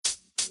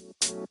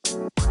Hi,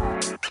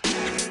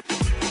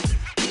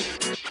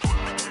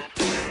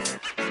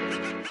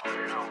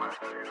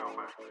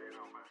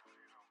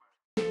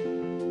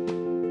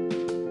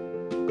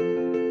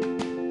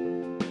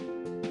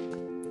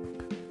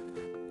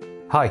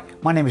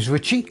 my name is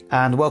Richie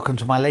and welcome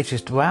to my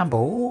latest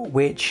ramble,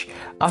 which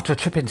after a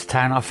trip into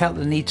town I felt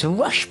the need to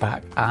rush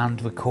back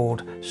and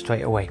record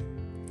straight away.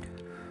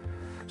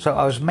 So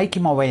I was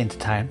making my way into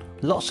town,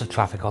 lots of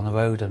traffic on the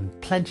road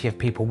and plenty of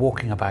people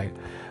walking about,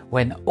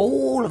 when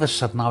all of a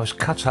sudden I was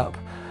cut up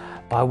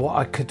by what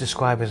I could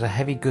describe as a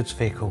heavy goods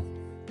vehicle.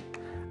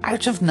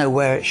 Out of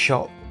nowhere it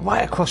shot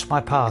right across my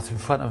path in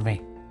front of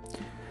me.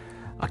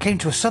 I came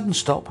to a sudden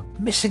stop,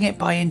 missing it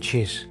by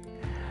inches.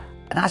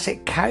 And as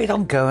it carried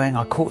on going,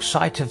 I caught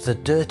sight of the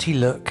dirty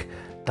look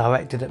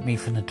directed at me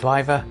from the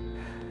driver,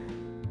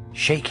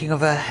 shaking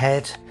of her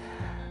head,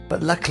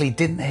 but luckily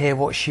didn't hear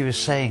what she was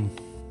saying,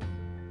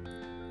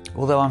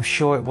 although I'm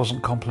sure it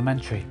wasn't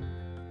complimentary.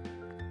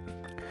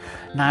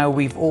 Now,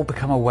 we've all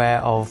become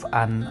aware of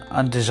an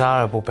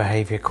undesirable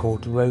behaviour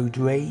called road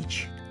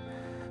rage.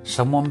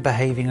 Someone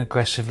behaving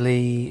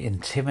aggressively,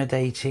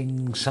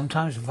 intimidating,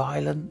 sometimes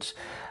violent,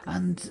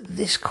 and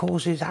this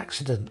causes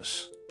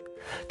accidents.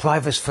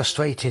 Drivers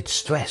frustrated,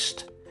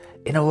 stressed,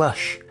 in a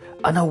rush,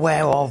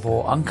 unaware of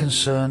or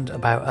unconcerned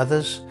about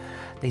others,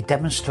 they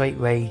demonstrate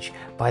rage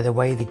by the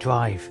way they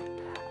drive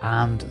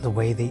and the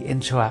way they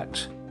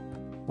interact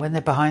when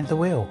they're behind the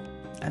wheel,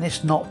 and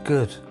it's not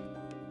good.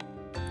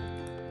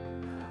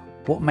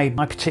 What made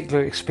my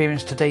particular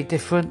experience today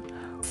different?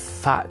 The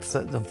fact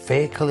that the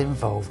vehicle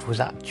involved was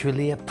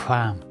actually a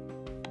pram.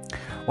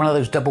 One of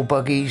those double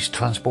buggies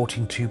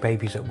transporting two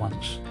babies at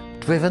once.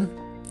 Driven?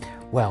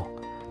 Well,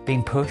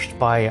 being pushed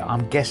by,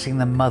 I'm guessing,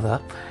 the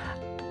mother,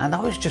 and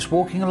I was just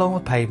walking along the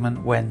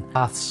pavement when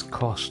paths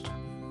crossed.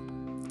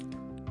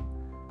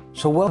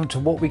 So welcome to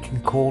what we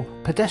can call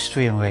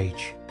pedestrian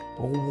rage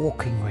or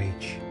walking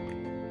rage.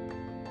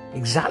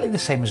 Exactly the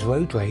same as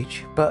road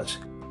rage, but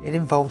it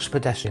involves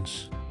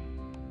pedestrians.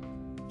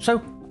 So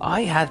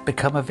I had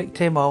become a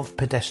victim of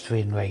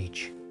pedestrian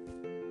rage.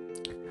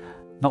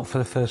 Not for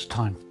the first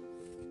time.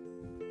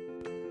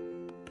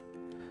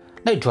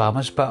 No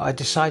dramas, but I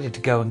decided to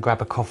go and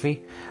grab a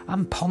coffee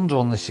and ponder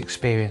on this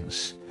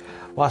experience,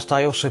 whilst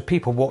I also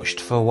people watched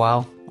for a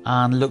while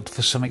and looked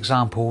for some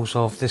examples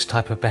of this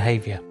type of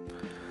behaviour.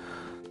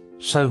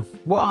 So,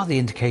 what are the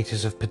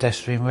indicators of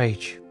pedestrian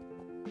rage?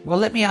 Well,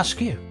 let me ask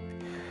you.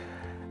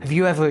 Have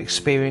you ever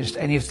experienced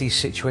any of these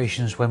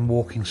situations when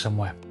walking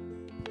somewhere?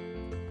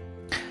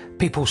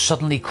 People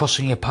suddenly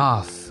crossing your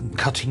path and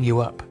cutting you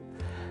up.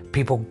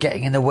 People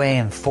getting in the way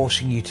and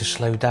forcing you to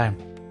slow down.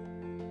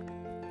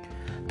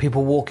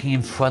 People walking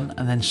in front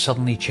and then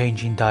suddenly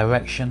changing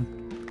direction.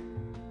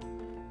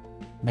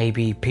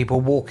 Maybe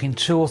people walking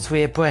 2 or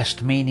 3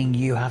 abreast, meaning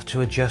you have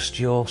to adjust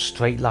your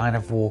straight line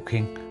of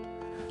walking.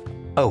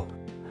 Oh,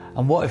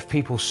 and what if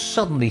people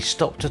suddenly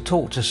stop to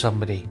talk to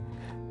somebody,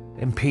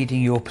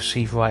 impeding your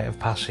perceived rite of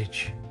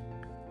passage?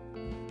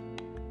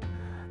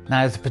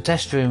 Now, the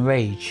pedestrian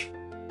rage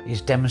is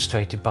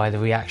demonstrated by the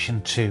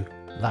reaction to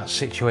that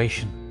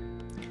situation.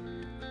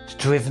 It's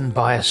driven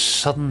by a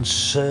sudden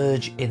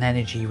surge in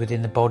energy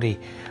within the body,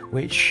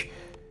 which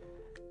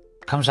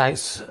comes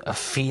out a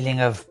feeling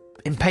of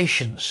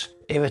impatience,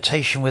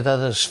 irritation with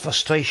others,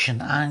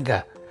 frustration,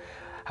 anger.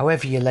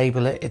 However you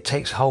label it, it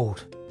takes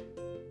hold.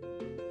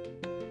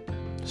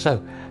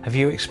 So, have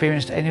you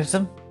experienced any of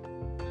them?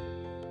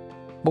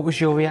 What was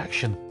your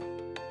reaction?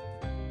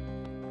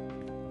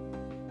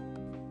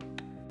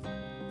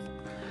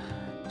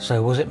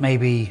 So, was it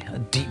maybe a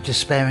deep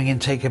despairing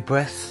intake of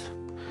breath?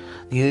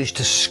 The urge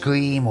to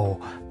scream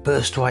or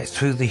burst right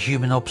through the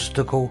human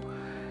obstacle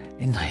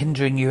in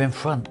hindering you in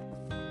front?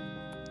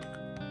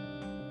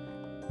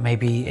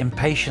 Maybe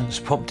impatience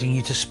prompting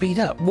you to speed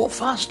up, walk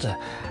faster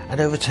and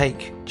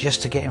overtake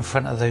just to get in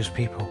front of those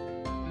people.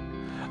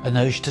 An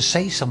urge to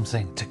say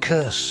something, to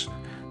curse,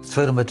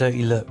 throw them a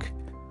dirty look.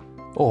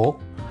 Or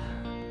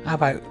how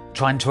about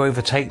trying to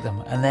overtake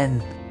them and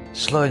then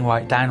slowing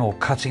right down or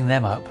cutting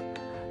them up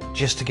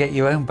just to get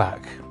your own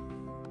back?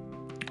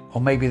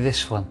 Or maybe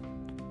this one.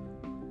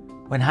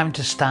 When having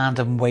to stand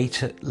and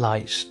wait at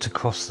lights to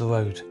cross the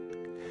road,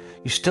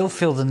 you still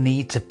feel the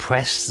need to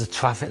press the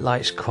traffic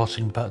lights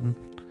crossing button,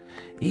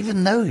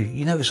 even though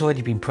you know it's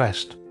already been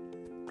pressed.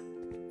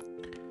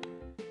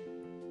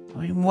 I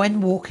mean,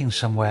 when walking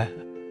somewhere,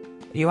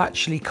 are you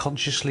actually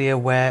consciously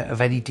aware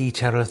of any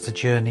detail of the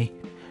journey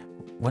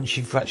once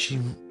you've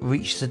actually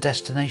reached the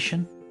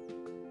destination?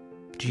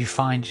 Do you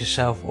find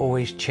yourself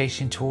always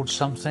chasing towards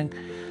something,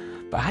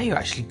 but how you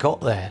actually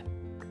got there,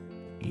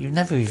 you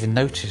never even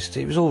noticed?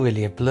 It was all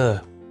really a blur.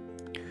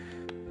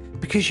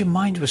 Because your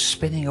mind was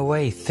spinning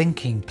away,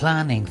 thinking,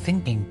 planning,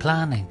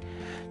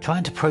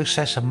 trying to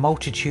process a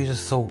multitude of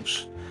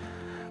thoughts,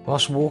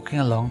 whilst walking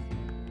along,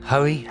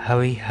 hurry,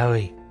 hurry,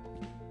 hurry.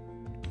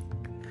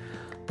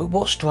 But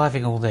what's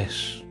driving all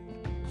this?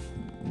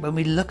 When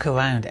we look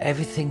around,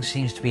 everything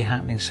seems to be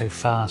happening so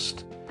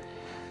fast.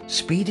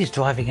 Speed is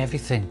driving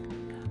everything.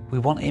 We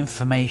want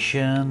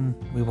information,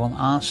 we want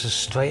answers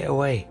straight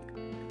away.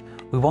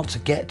 We want to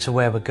get to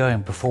where we're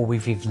going before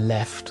we've even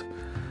left.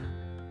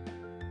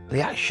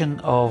 The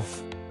action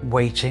of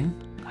waiting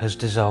has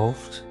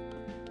dissolved.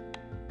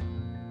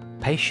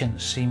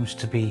 Patience seems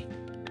to be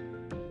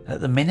at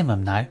the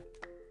minimum now.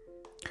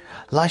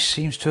 Life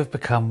seems to have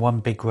become one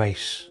big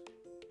race.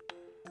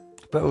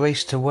 But a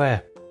race to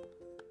where?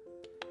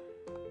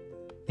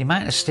 The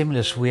amount of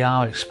stimulus we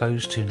are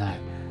exposed to now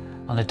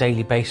on a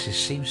daily basis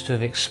seems to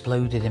have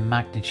exploded in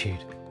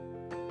magnitude.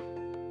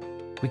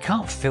 We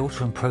can't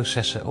filter and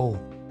process it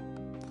all,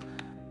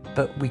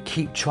 but we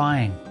keep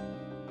trying,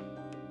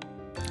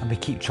 and we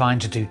keep trying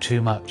to do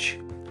too much.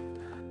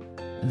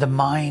 The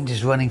mind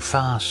is running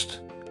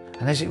fast,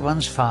 and as it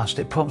runs fast,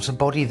 it prompts the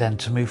body then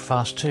to move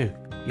fast too.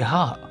 Your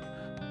heart,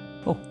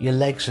 your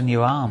legs and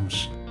your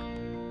arms.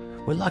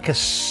 We're like a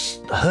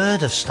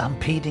herd of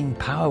stampeding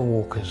power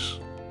walkers.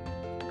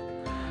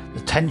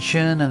 The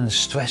tension and the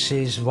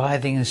stresses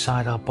writhing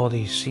inside our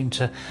bodies seem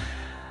to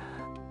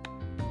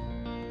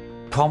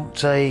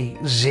prompt a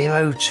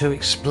 0 to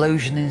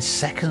explosion in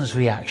seconds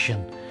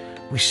reaction.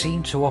 We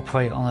seem to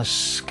operate on a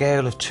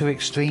scale of two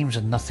extremes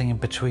and nothing in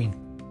between.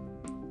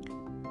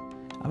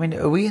 I mean,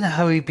 are we in a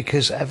hurry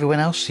because everyone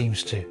else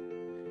seems to?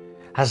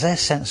 Has their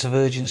sense of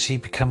urgency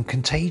become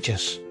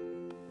contagious?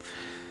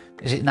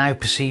 Is it now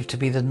perceived to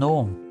be the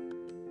norm?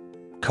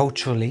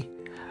 Culturally,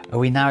 are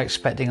we now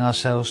expecting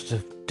ourselves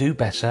to do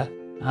better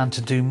and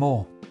to do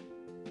more?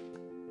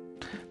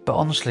 But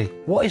honestly,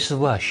 what is the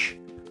rush?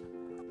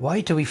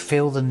 Why do we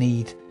feel the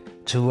need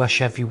to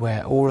rush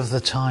everywhere all of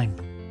the time?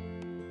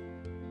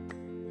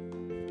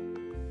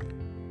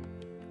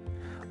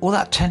 All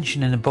that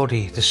tension in the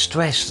body, the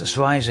stress that's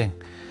rising,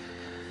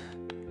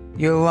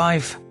 you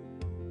arrive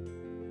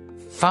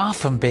far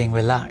from being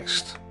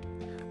relaxed,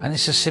 and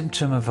it's a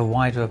symptom of a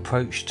wider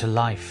approach to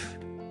life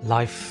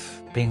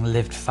being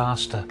lived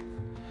faster.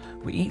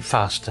 We eat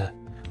faster,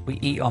 we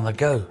eat on the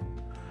go.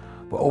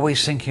 We're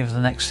always thinking of the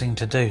next thing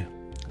to do.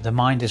 The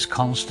mind is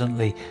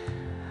constantly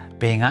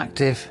being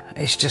active,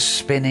 it's just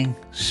spinning.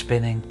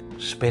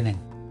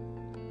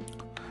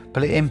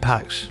 But it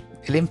impacts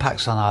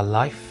on our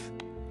life,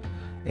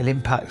 it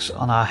impacts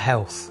on our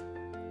health,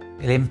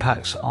 it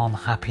impacts on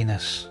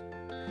happiness.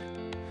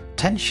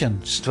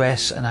 Tension,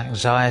 stress and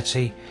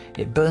anxiety,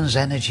 it burns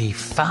energy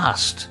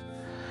fast,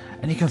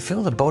 and you can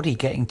feel the body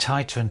getting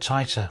tighter and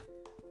tighter.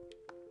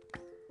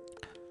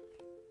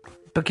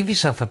 But give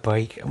yourself a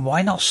break, and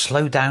why not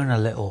slow down a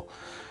little,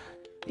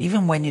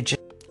 even when you're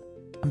just,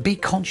 and be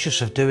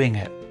conscious of doing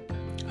it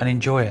and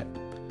enjoy it.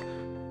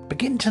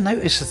 Begin to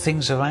notice the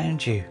things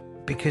around you,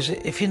 because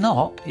if you're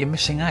not, you're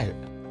missing out.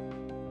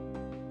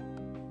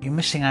 You're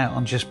missing out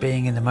on just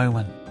being in the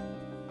moment.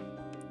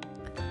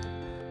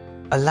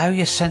 Allow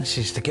your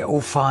senses to get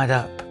all fired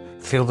up.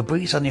 Feel the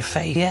breeze on your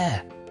face,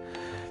 yeah.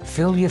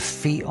 Feel your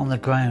feet on the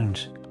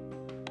ground,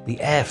 the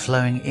air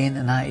flowing in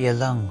and out of your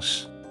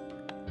lungs.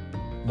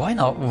 Why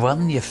not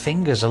run your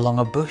fingers along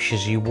a bush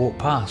as you walk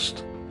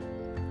past?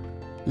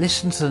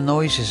 Listen to the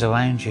noises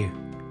around you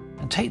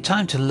and take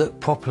time to look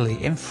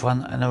properly in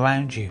front and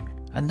around you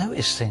and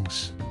notice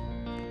things.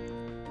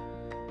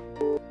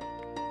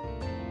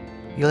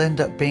 You'll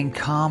end up being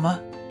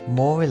calmer,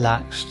 more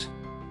relaxed,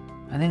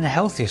 and in a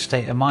healthier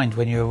state of mind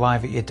when you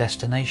arrive at your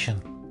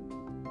destination.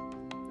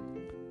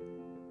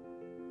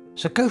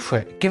 So go for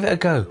it, give it a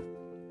go.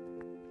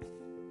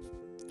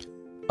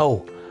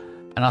 Oh,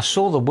 and I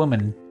saw the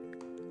woman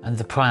and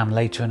the pram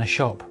later in a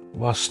shop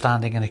while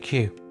standing in a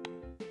queue.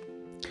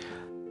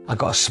 I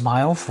got a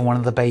smile from one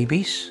of the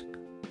babies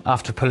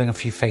after pulling a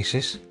few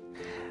faces,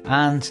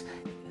 and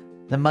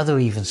the mother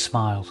even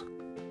smiled.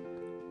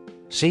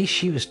 See,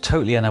 she was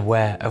totally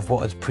unaware of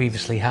what had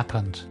previously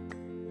happened.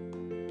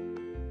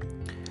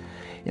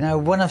 You know,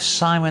 one of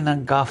Simon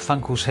and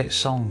Garfunkel's hit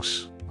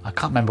songs, I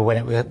can't remember when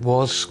it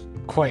was,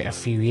 quite a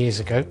few years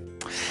ago,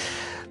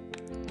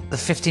 the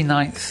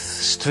 59th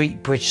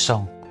Street Bridge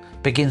song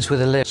begins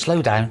with a lyric,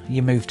 slow down,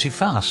 you move too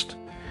fast.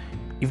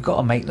 You've got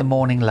to make the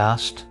morning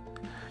last.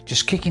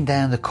 Just kicking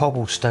down the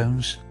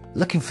cobblestones,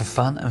 looking for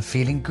fun and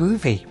feeling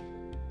groovy.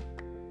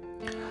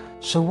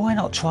 So why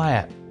not try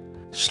it?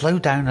 Slow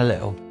down a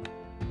little.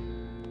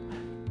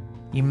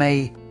 You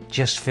may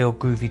just feel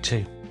groovy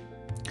too.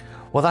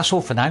 Well, that's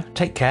all for now.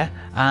 Take care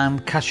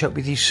and catch up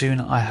with you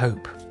soon, I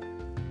hope.